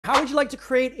How would you like to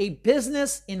create a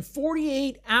business in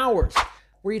 48 hours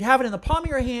where you'd have it in the palm of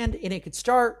your hand and it could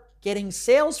start getting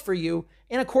sales for you?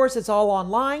 And of course, it's all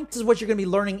online. This is what you're going to be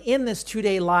learning in this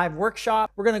 2-day live workshop.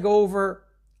 We're going to go over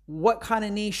what kind of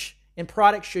niche and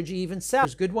products should you even sell.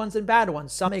 There's good ones and bad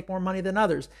ones. Some make more money than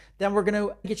others. Then we're going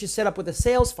to get you set up with a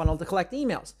sales funnel to collect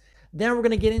emails. Then we're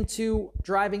going to get into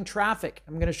driving traffic.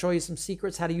 I'm going to show you some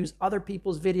secrets, how to use other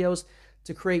people's videos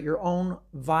to create your own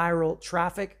viral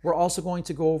traffic. We're also going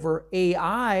to go over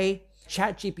AI,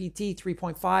 ChatGPT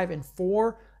 3.5 and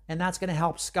 4, and that's going to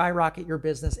help skyrocket your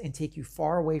business and take you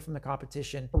far away from the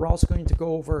competition. We're also going to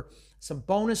go over some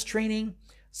bonus training,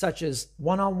 such as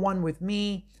one-on-one with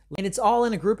me, and it's all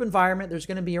in a group environment. There's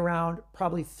going to be around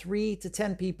probably 3 to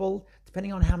 10 people,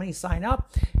 depending on how many sign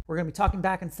up. We're going to be talking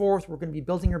back and forth. We're going to be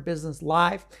building your business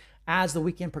live. As the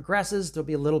weekend progresses, there'll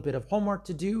be a little bit of homework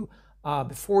to do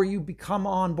before you become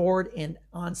on board and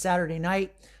on Saturday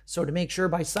night. So to make sure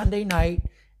by Sunday night,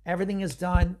 everything is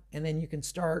done, and then you can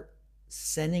start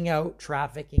sending out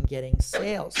traffic and getting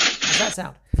sales. How does that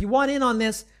sound? If you want in on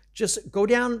this, just go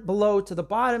down below to the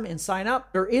bottom and sign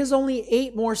up. There is only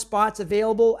 8 more spots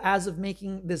available as of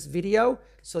making this video,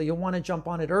 so you'll want to jump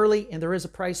on it early, and there is a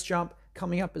price jump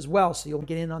coming up as well, so you'll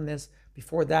get in on this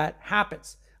before that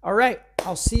happens. All right,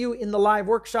 I'll see you in the live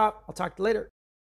workshop. I'll talk to you later.